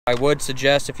I would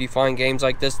suggest if you find games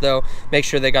like this though, make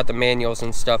sure they got the manuals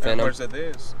and stuff in them. Where's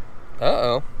this?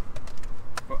 Uh-oh.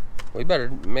 We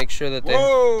better make sure that they...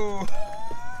 Whoa!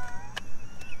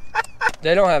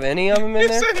 They don't have any of them in there?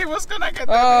 He said he was gonna get that.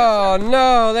 Oh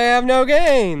no, they have no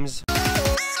games.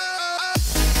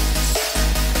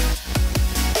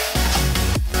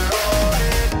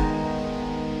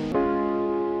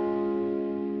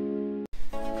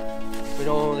 We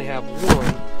don't only have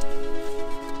one,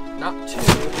 not two,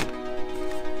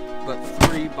 but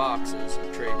 3 boxes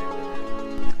of trade today.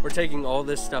 We're taking all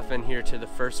this stuff in here to the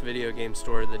first video game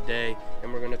store of the day,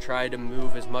 and we're gonna try to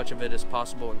move as much of it as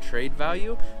possible in trade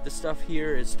value. The stuff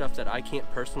here is stuff that I can't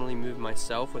personally move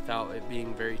myself without it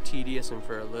being very tedious and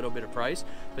for a little bit of price,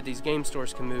 but these game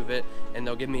stores can move it and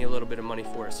they'll give me a little bit of money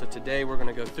for it. So today we're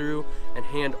gonna go through and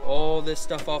hand all this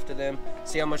stuff off to them,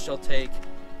 see how much they'll take.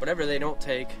 Whatever they don't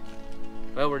take,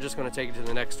 well, we're just gonna take it to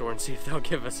the next store and see if they'll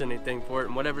give us anything for it.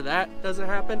 And whatever that doesn't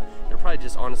happen, it'll probably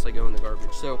just honestly go in the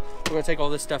garbage. So we're gonna take all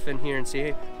this stuff in here and see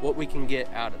what we can get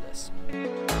out of this.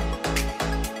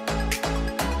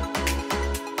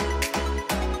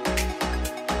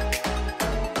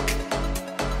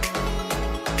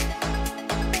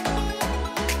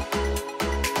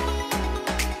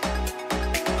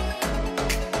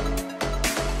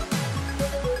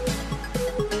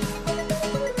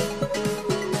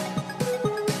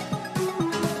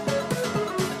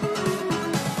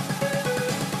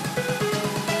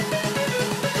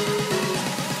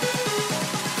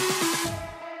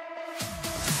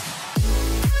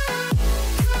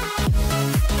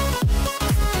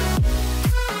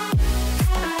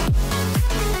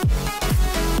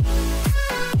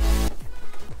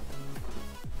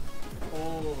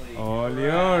 All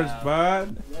yours,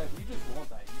 bud. Yeah, if you just want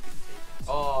that, you can take it.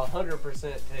 Oh,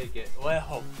 100% take it.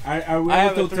 Well, I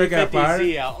have will a take it apart.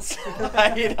 350Z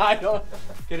outside. I don't.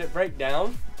 Can it break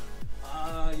down?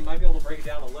 You might be able to break it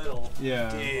down a little.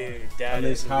 Yeah. Dude, that At is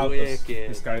least half wicked.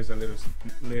 this car is a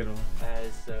little. That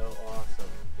is so awesome.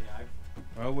 Yeah.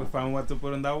 Well, we found what to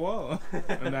put on that wall.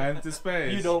 On that empty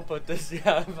space. You don't put this.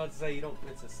 Yeah, I'm about to say you don't.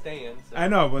 It's a stand. So. I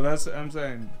know, but that's I'm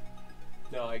saying.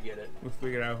 No, I get it. We'll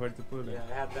figure out where to put it. Yeah,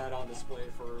 I had that on display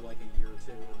for like a year or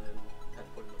two, and then had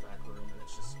to put it in the back room, and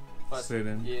it's just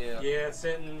Sitting. Yeah. yeah, it's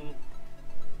sitting.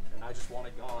 And I just want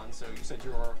it gone. So you said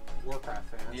you're a Warcraft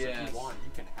fan, so if you want,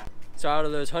 you can have it. So out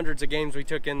of those hundreds of games we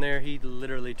took in there, he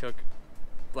literally took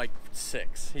like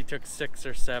 6. He took 6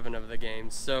 or 7 of the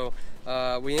games. So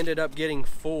we ended up getting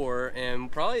 4, and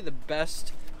probably the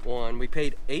best one, we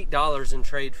paid $8 in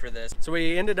trade for this. So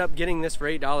we ended up getting this for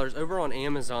 $8. Over on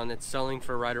Amazon, it's selling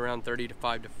for right around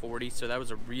 $35 to $40. So that was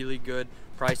a really good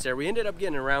price there. We ended up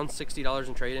getting around $60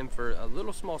 in trade in for a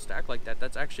little small stack like that.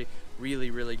 That's actually really,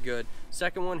 really good.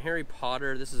 Second one, Harry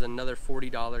Potter. This is another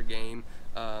 $40 game.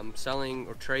 Selling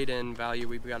or trade-in value,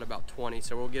 we've got about 20,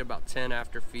 so we'll get about 10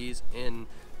 after fees in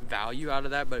value out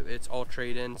of that, but it's all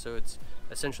trade-in, so it's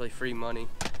essentially free money.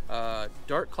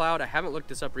 Dark Cloud, I haven't looked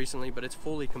this up recently, but it's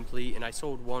fully complete, and I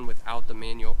sold one without the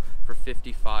manual for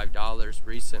 $55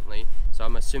 recently, so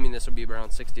I'm assuming this will be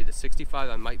around 60 to 65.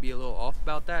 I might be a little off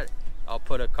about that. I'll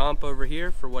put a comp over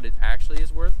here for what it actually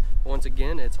is worth. Once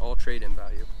again, it's all trade-in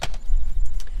value.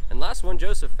 And last one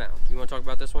Joseph found. You want to talk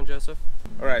about this one, Joseph?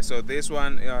 All right, so this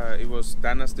one, it was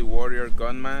Dynasty Warrior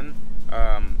Gunman.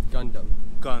 Gundam.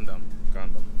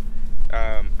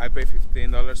 I paid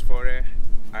 $15 for it.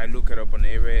 I looked it up on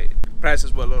eBay.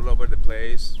 Prices were all over the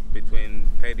place, between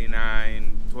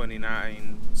 $39,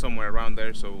 $29, somewhere around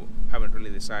there. So haven't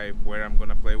really decided where I'm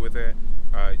gonna play with it.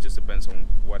 It just depends on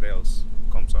what else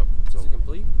comes up. So is it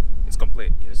complete? It's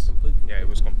complete. Yes. It's complete. Yeah, it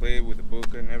was complete with the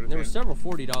book and everything. There were several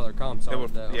 $40 comps on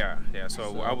it though. Yeah.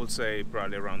 So I would say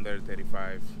probably around there,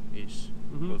 35-ish.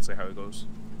 We'll see how it goes.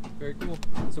 Very cool.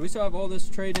 So we still have all this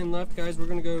trade-in left, guys. We're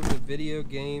gonna go over to video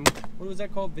game. What was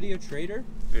that called? Video Trader?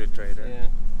 Video Trader. Yeah.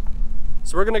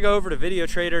 So we're gonna go over to Video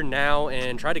Trader now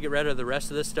and try to get rid of the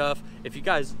rest of this stuff. If you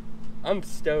guys, I'm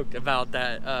stoked about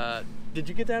that. Did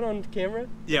you get that on camera?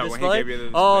 Yeah, display? when he gave you the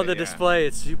display. Oh, the display,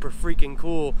 it's super freaking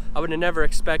cool. I would have never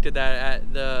expected that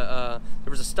at the,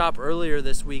 there was a stop earlier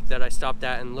this week that I stopped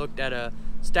at and looked at a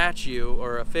statue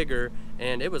or a figure,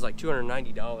 and it was like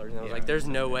 $290. And I was like, there's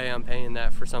no way I'm paying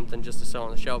that for something just to sell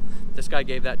on the shelf. This guy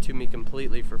gave that to me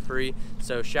completely for free.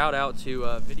 So shout out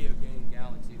to Video Game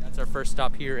Galaxy. That's our first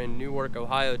stop here in Newark,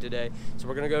 Ohio today. So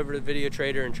we're gonna go over to Video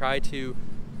Trader and try to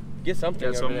get something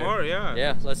over some there. more, yeah.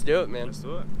 Yeah, let's do it, man. Let's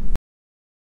do it.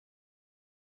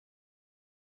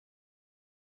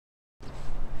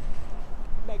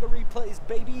 Mega replays,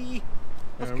 baby.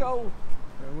 Let's go.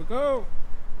 There we go.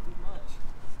 Too much.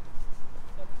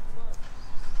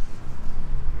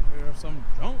 Here's some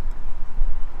junk.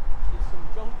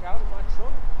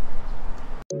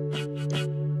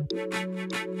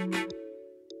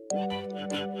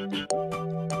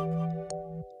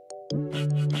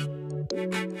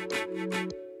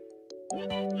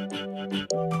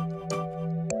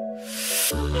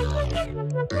 All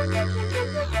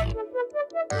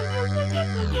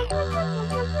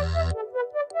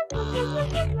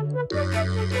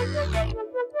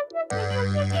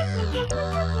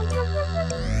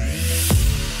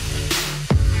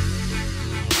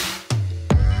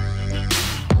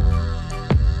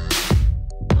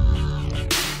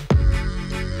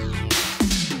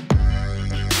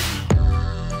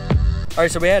right,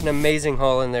 so we had an amazing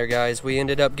haul in there, guys. We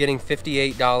ended up getting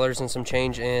 $58 and some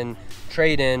change in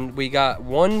trade-in. We got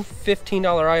one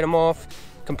 $15 item off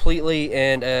completely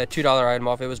and a $2 item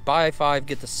off. It was buy 5,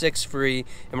 get the 6 free,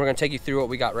 and we're gonna take you through what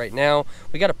we got right now.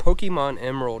 We got a Pokemon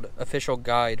Emerald official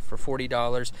guide for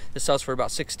 $40. This sells for about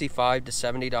 $65 to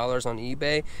 $70 on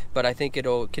eBay, but I think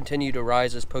it'll continue to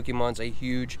rise as Pokemon's a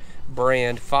huge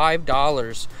brand.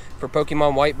 $5 for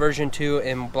Pokemon White version 2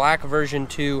 and Black version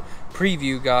 2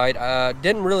 preview guide.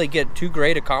 Didn't really get too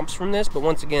great a comps from this, but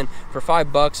once again, for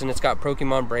 $5 and it's got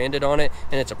Pokemon branded on it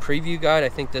and it's a preview guide, I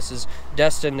think this is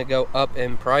destined to go up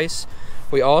in price.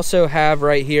 We also have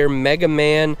right here Mega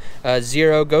Man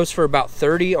 0, goes for about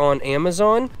 $30 on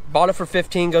Amazon. Bought it for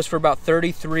 $15, goes for about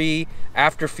 $33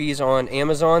 after fees on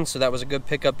Amazon, so that was a good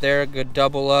pickup there, good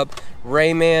double up.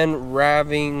 Rayman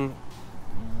Raving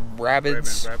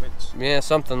Rabbids, yeah,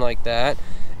 something like that.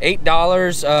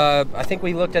 $8. I think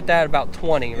we looked at that about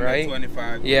 20, right?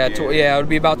 25. Yeah, yeah, it would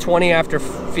be about 20 after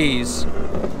fees.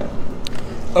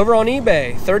 Over on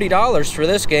eBay, $30 for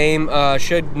this game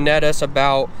should net us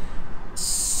about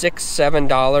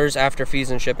 $6–7 after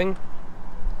fees and shipping.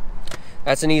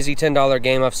 That's an easy $10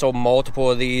 game. I've sold multiple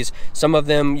of these. Some of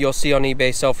them you'll see on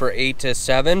eBay sell for $8 to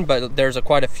 $7, but there's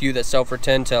quite a few that sell for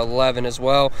 $10 to $11 as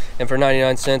well. And for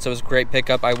 99 cents, it was a great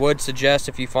pickup. I would suggest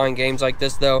if you find games like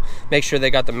this, though, make sure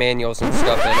they got the manuals and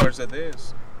stuff in it. Where's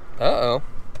this? Uh-oh.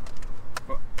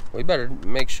 We better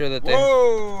make sure that they...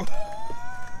 Whoa!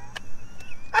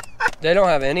 They don't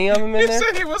have any of them in there? He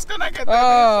said he was gonna get that.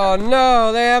 Oh,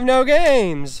 no, they have no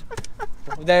games.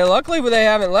 Luckily, they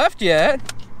haven't left yet.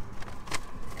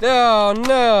 Oh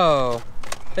no,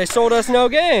 they sold us no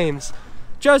games.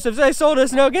 Joseph, they sold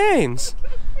us no games.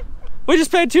 We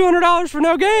just paid $200 for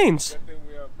no games.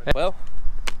 Well,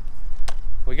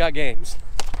 we got games.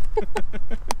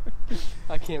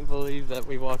 I can't believe that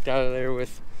we walked out of there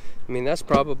with, I mean, that's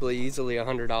probably easily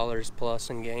 $100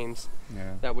 plus in games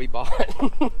that we bought.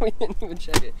 We didn't even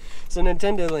check it. So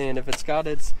Nintendo Land, if it's got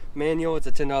its manual, it's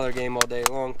a $10 game all day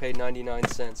long, paid 99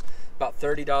 cents. About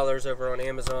 $30 over on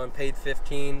Amazon, paid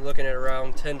 $15, looking at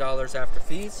around $10 after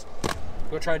fees.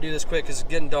 We'll try to do this quick because it's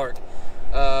getting dark.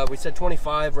 We said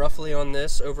 25 roughly on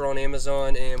this over on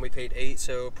Amazon, and we paid 8,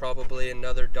 so probably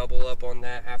another double up on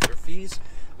that after fees.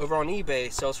 Over on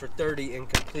eBay, sells for 30 in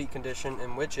complete condition,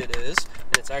 in which it is,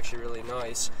 and it's actually really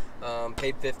nice.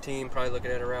 Paid 15, probably looking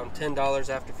at around $10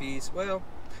 after fees. Well,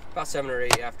 about 7 or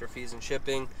 8 after fees and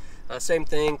shipping. Same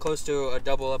thing, close to a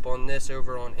double up on this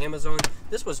over on Amazon.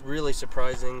 This was really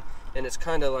surprising, and it's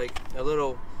kind of like a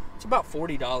little, it's about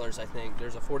 $40, I think.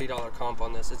 There's a $40 comp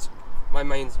on this. It's my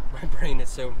brain is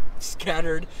so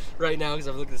scattered right now because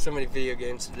I've looked at so many video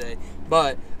games today.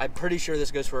 But I'm pretty sure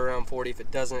this goes for around 40. If it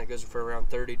doesn't, it goes for around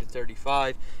 30 to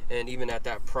 35. And even at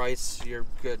that price, you're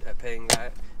good at paying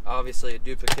that. Obviously, a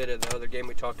duplicate of the other game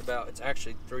we talked about, it's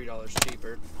actually $3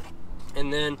 cheaper.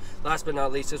 And then, last but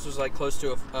not least, this was like close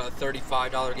to a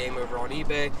 $35 game over on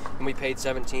eBay, and we paid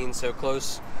 17, so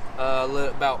close,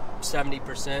 about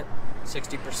 70%,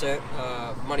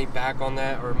 60% money back on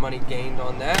that, or money gained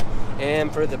on that.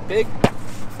 And for the big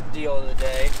deal of the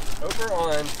day, over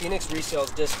on Phoenix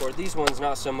Resale's Discord, these ones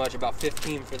not so much, about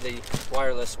 15 for the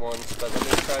wireless ones, but let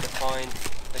me try to find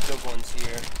the good ones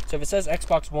here. So if it says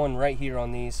Xbox One right here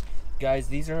on these, guys,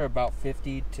 these are about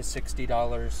 $50 to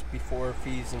 $60 before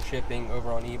fees and shipping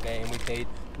over on eBay, and we paid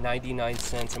 99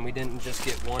 cents, and we didn't just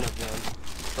get one of them,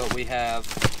 but we have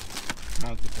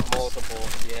multiple.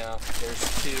 Yeah, there's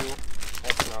 2.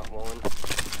 That's not one.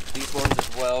 These ones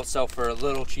as well sell for a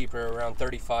little cheaper, around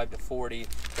 35 to 40,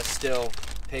 but still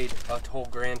paid a whole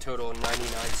grand total of 99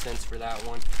 cents for that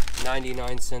one.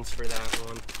 99 cents for that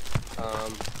one.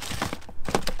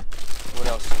 What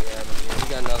else do we have in here? We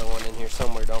got another one in here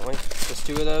somewhere, don't we? Just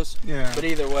 2 of those? Yeah. But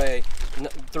either way,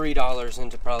 $3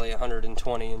 into probably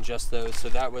 120 in just those. So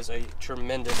that was a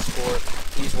tremendous score.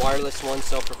 These wireless ones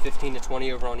sell for 15 to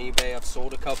 20 over on eBay. I've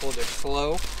sold a couple. They're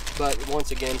slow, but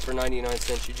once again, for 99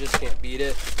 cents, you just can't beat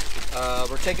it.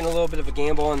 We're taking a little bit of a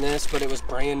gamble on this, but it was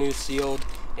brand new sealed.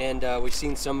 And we've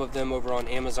seen some of them over on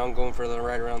Amazon going for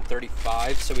right around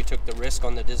 35. So we took the risk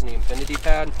on the Disney Infinity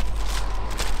Pad.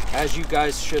 As you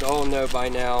guys should all know by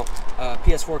now,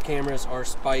 PS4 cameras are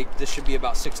spiked. This should be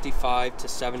about $65 to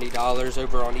 $70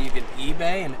 over on even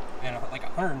eBay, and and like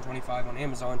 $125 on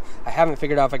Amazon. I haven't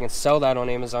figured out if I can sell that on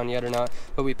Amazon yet or not,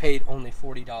 but we paid only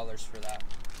 $40 for that.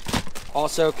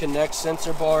 Also, Connect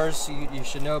sensor bars, you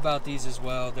should know about these as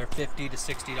well. They're $50 to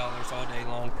 $60 all day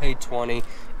long, paid $20,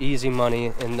 easy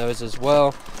money in those as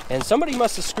well. And somebody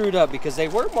must have screwed up because they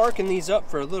were marking these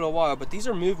up for a little while, but these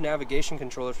are Move navigation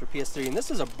controllers for PS3, and this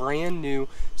is a brand new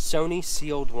Sony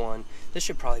sealed one. This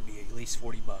should probably be at least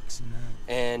 40 bucks.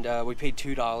 And we paid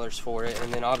 $2 for it.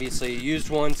 And then obviously a used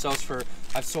one sells for,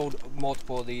 I've sold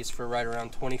multiple of these for right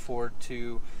around $24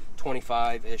 to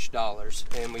 $25-ish,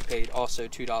 and we paid also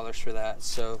 $2 for that,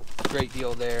 so great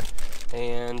deal there.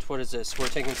 And what is this? We're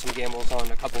taking some gambles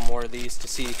on a couple more of these to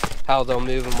see how they'll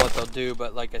move and what they'll do,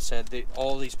 but like I said,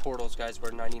 all these portals, guys,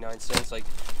 were 99 cents, like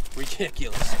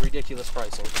ridiculous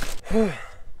pricing.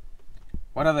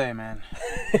 What a day, man.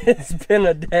 It's been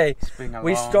a day. It's been a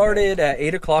we long started day. at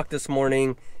 8 o'clock this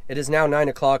morning. It is now 9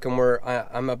 o'clock, and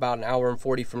I'm about an hour and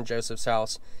 40 from Joseph's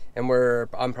house, and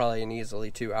I'm probably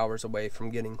easily 2 hours away from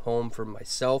getting home for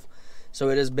myself. So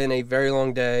it has been a very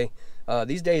long day.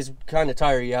 These days kind of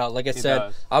tire you out. Like I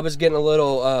said, I was getting a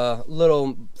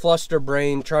little fluster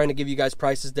brain trying to give you guys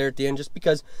prices there at the end, just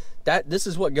because this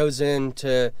is what goes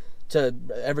into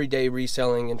everyday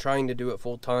reselling and trying to do it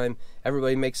full time.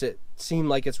 Everybody makes it seem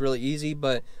like it's really easy,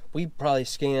 but we probably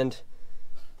scanned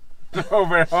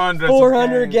over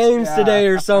 400 games today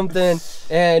or something,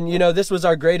 and you know, this was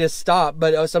our greatest stop,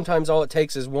 but sometimes all it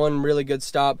takes is one really good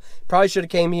stop. Probably should have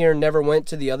came here and never went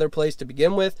to the other place to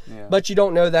begin with, but you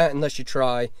don't know that unless you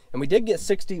try. And we did get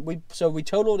 60, so we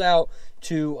totaled out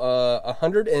to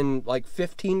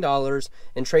 $115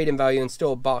 in trade-in value, and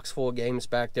still a box full of games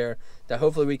back there that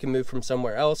hopefully we can move from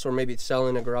somewhere else, or maybe sell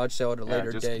in a garage sale at a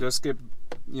later date. Just keep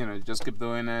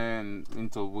doing it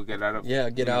until we get out of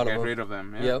get rid of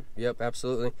them. Yep,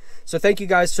 absolutely. So thank you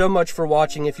guys so much for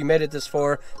watching. If you made it this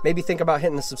far, maybe think about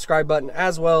hitting the subscribe button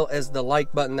as well as the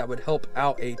like button. That would help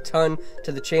out a ton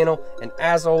to the channel. And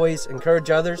as always, encourage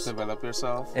others, develop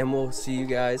yourself, and we'll see you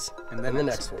guys in the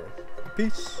next one.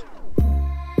 Peace.